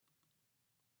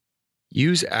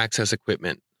Use access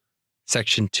equipment.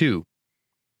 Section 2.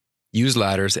 Use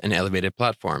ladders and elevated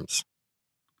platforms.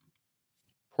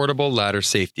 Portable ladder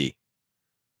safety.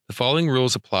 The following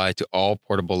rules apply to all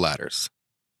portable ladders.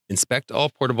 Inspect all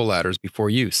portable ladders before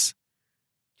use.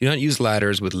 Do not use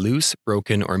ladders with loose,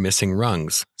 broken, or missing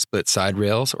rungs, split side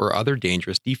rails, or other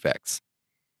dangerous defects.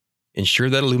 Ensure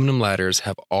that aluminum ladders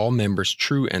have all members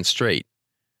true and straight.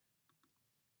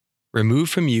 Remove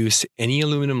from use any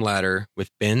aluminum ladder with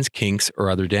bends, kinks, or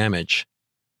other damage.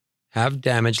 Have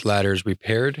damaged ladders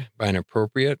repaired by an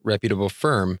appropriate, reputable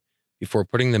firm before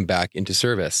putting them back into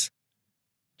service.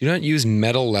 Do not use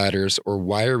metal ladders or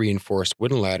wire-reinforced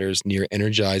wooden ladders near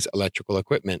energized electrical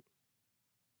equipment.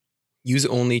 Use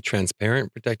only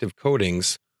transparent protective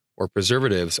coatings or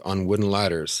preservatives on wooden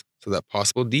ladders so that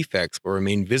possible defects will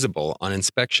remain visible on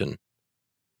inspection.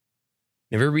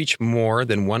 Never reach more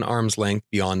than one arm's length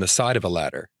beyond the side of a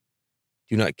ladder.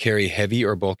 Do not carry heavy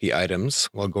or bulky items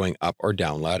while going up or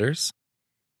down ladders.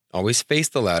 Always face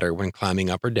the ladder when climbing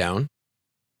up or down.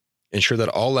 Ensure that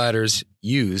all ladders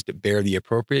used bear the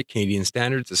appropriate Canadian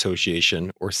Standards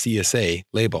Association or CSA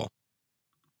label.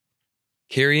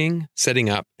 Carrying, setting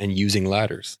up, and using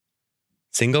ladders.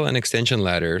 Single and extension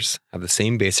ladders have the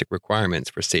same basic requirements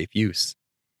for safe use.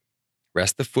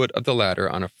 Rest the foot of the ladder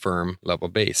on a firm, level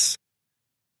base.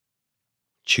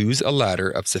 Choose a ladder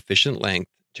of sufficient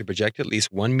length to project at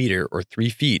least 1 meter or 3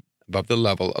 feet above the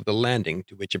level of the landing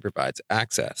to which it provides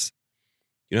access.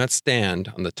 Do not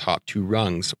stand on the top 2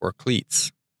 rungs or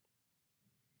cleats.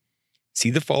 See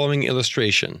the following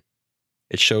illustration.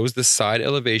 It shows the side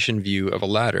elevation view of a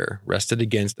ladder rested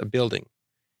against a building.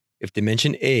 If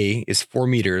dimension A is 4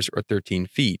 meters or 13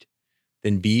 feet,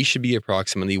 then B should be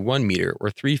approximately 1 meter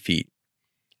or 3 feet,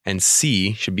 and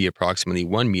C should be approximately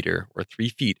 1 meter or 3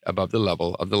 feet above the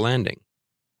level of the landing.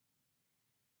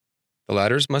 The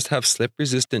ladders must have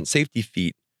slip-resistant safety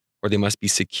feet, or they must be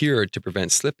secured to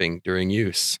prevent slipping during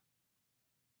use.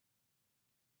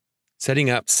 Setting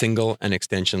up single and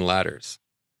extension ladders.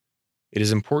 It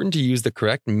is important to use the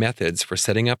correct methods for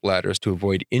setting up ladders to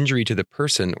avoid injury to the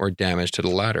person or damage to the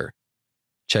ladder.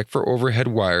 Check for overhead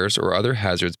wires or other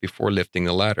hazards before lifting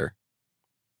the ladder.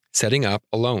 Setting up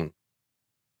alone.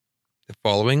 The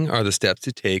following are the steps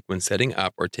to take when setting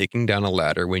up or taking down a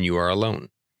ladder when you are alone.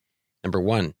 Number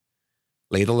 1.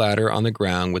 Lay the ladder on the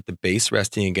ground with the base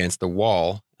resting against the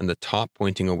wall and the top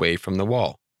pointing away from the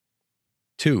wall.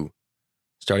 2.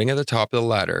 Starting at the top of the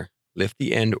ladder, lift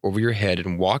the end over your head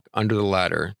and walk under the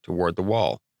ladder toward the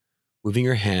wall, moving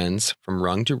your hands from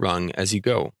rung to rung as you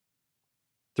go.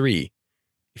 3.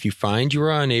 If you find you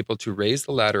are unable to raise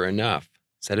the ladder enough,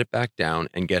 set it back down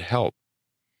and get help.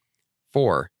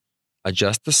 4.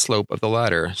 Adjust the slope of the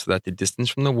ladder so that the distance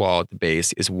from the wall at the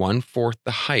base is 1/4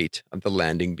 the height of the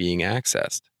landing being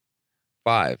accessed.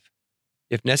 5.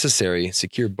 If necessary,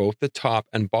 secure both the top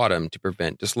and bottom to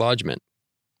prevent dislodgement.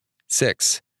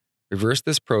 6. Reverse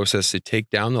this process to take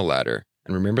down the ladder,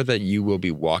 and remember that you will be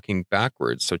walking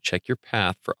backwards, so check your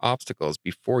path for obstacles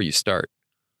before you start.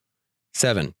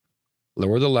 7.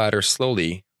 Lower the ladder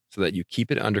slowly so that you keep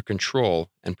it under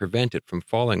control and prevent it from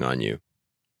falling on you.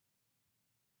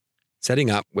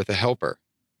 Setting up with a helper.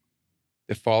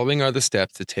 The following are the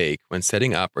steps to take when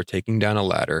setting up or taking down a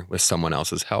ladder with someone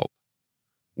else's help.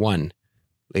 1.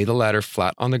 Lay the ladder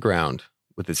flat on the ground,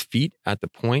 with its feet at the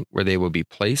point where they will be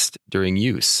placed during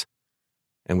use,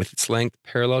 and with its length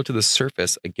parallel to the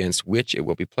surface against which it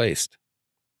will be placed.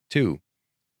 2.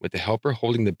 With the helper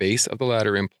holding the base of the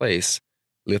ladder in place,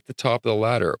 lift the top of the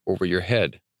ladder over your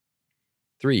head.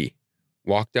 3.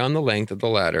 Walk down the length of the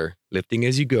ladder, lifting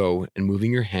as you go and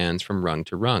moving your hands from rung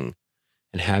to rung,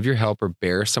 and have your helper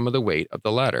bear some of the weight of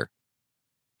the ladder.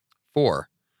 4.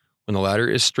 When the ladder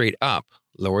is straight up,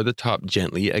 lower the top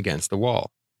gently against the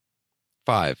wall.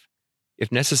 5.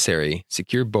 If necessary,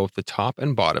 secure both the top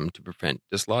and bottom to prevent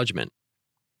dislodgement.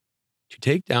 To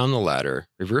take down the ladder,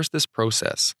 reverse this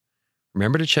process.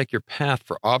 Remember to check your path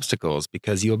for obstacles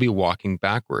because you'll be walking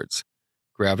backwards.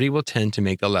 Gravity will tend to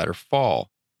make the ladder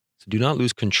fall, so do not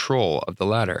lose control of the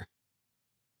ladder.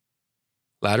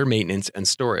 Ladder maintenance and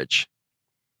storage.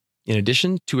 In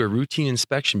addition to a routine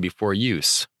inspection before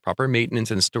use, proper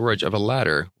maintenance and storage of a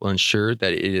ladder will ensure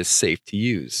that it is safe to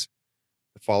use.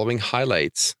 The following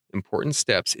highlights important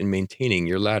steps in maintaining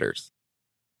your ladders.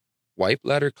 Wipe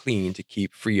ladder clean to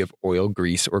keep free of oil,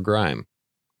 grease, or grime.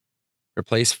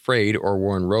 Replace frayed or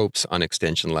worn ropes on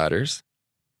extension ladders.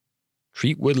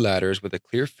 Treat wood ladders with a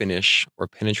clear finish or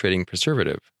penetrating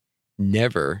preservative.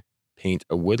 Never paint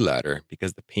a wood ladder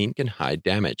because the paint can hide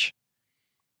damage.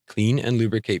 Clean and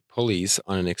lubricate pulleys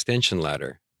on an extension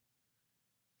ladder.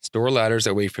 Store ladders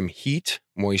away from heat,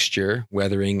 moisture,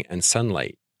 weathering, and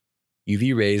sunlight.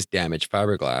 UV rays damage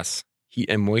fiberglass. Heat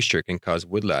and moisture can cause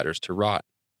wood ladders to rot.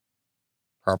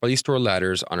 Properly store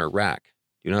ladders on a rack.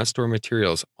 Do not store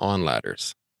materials on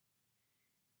ladders.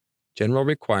 General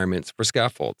requirements for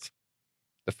scaffolds.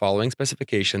 The following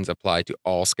specifications apply to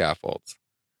all scaffolds.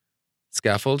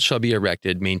 Scaffolds shall be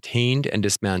erected, maintained, and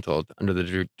dismantled under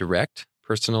the direct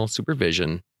personal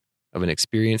supervision of an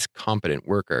experienced, competent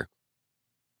worker.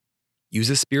 Use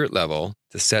a spirit level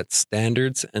to set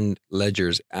standards and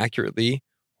ledgers accurately,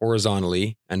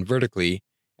 horizontally, and vertically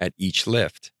at each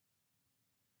lift.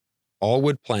 All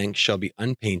wood planks shall be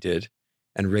unpainted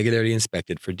and regularly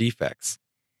inspected for defects.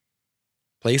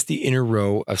 Place the inner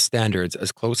row of standards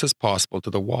as close as possible to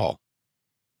the wall.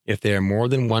 If they are more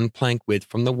than one plank width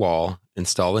from the wall,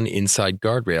 install an inside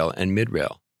guardrail and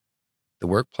midrail. The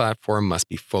work platform must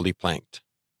be fully planked.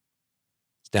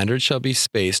 Standards shall be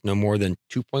spaced no more than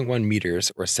 2.1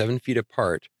 meters or 7 feet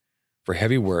apart for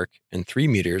heavy work and 3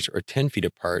 meters or 10 feet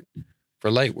apart for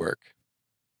light work.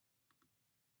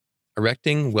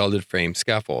 Erecting welded frame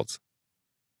scaffolds.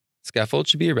 Scaffolds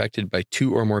should be erected by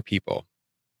 2 or more people.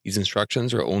 These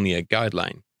instructions are only a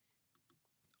guideline.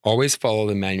 Always follow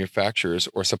the manufacturer's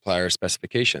or supplier's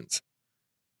specifications.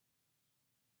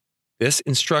 These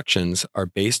instructions are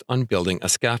based on building a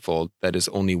scaffold that is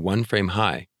only 1 frame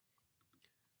high.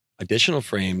 Additional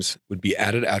frames would be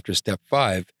added after step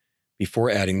 5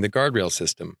 before adding the guardrail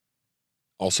system.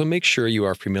 Also make sure you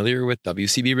are familiar with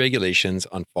WCB regulations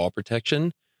on fall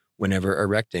protection whenever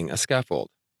erecting a scaffold.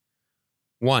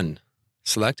 1.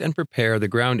 Select and prepare the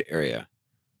ground area.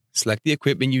 Select the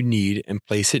equipment you need and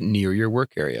place it near your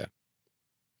work area.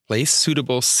 Place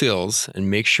suitable sills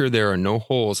and make sure there are no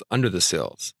holes under the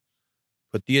sills.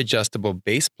 Put the adjustable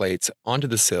base plates onto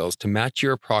the sills to match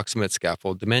your approximate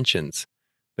scaffold dimensions,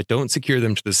 but don't secure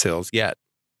them to the sills yet.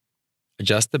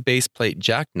 Adjust the base plate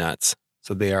jack nuts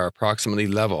so they are approximately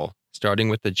level, starting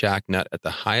with the jack nut at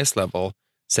the highest level,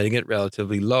 setting it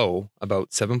relatively low,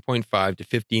 about 7.5 to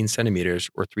 15 centimeters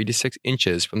or 3 to 6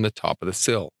 inches from the top of the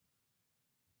sill.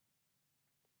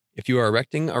 If you are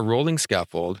erecting a rolling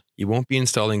scaffold, you won't be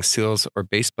installing sills or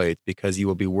base plates because you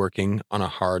will be working on a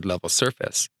hard level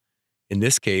surface. In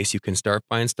this case, you can start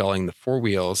by installing the 4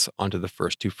 wheels onto the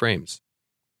first 2 frames.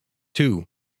 2.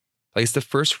 Place the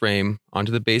first frame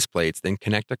onto the base plates, then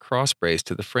connect a cross brace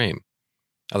to the frame.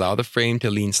 Allow the frame to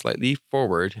lean slightly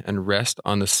forward and rest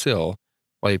on the sill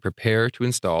while you prepare to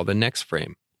install the next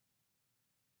frame.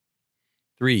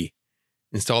 3.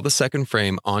 Install the second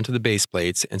frame onto the base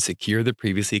plates and secure the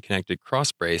previously connected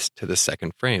cross brace to the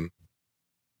second frame.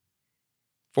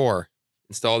 4.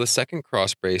 Install the second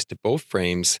cross brace to both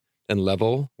frames, then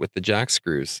level with the jack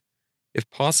screws. If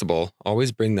possible,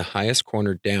 always bring the highest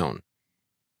corner down.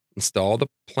 Install the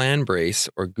plan brace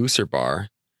or goosser bar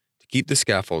to keep the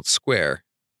scaffold square.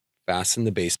 Fasten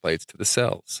the base plates to the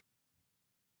cells.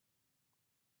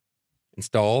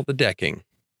 Install the decking,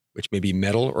 which may be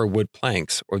metal or wood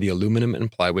planks or the aluminum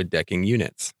and plywood decking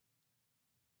units.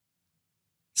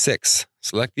 6.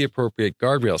 Select the appropriate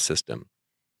guardrail system.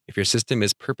 If your system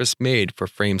is purpose-made for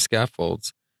frame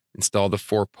scaffolds, install the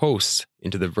 4 posts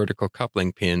into the vertical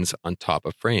coupling pins on top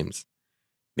of frames.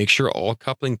 Make sure all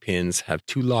coupling pins have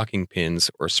 2 locking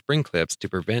pins or spring clips to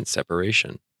prevent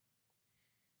separation.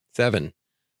 7.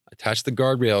 Attach the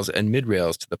guardrails and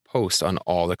midrails to the posts on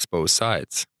all exposed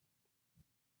sides.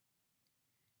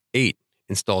 8.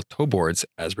 Install toe boards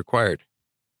as required.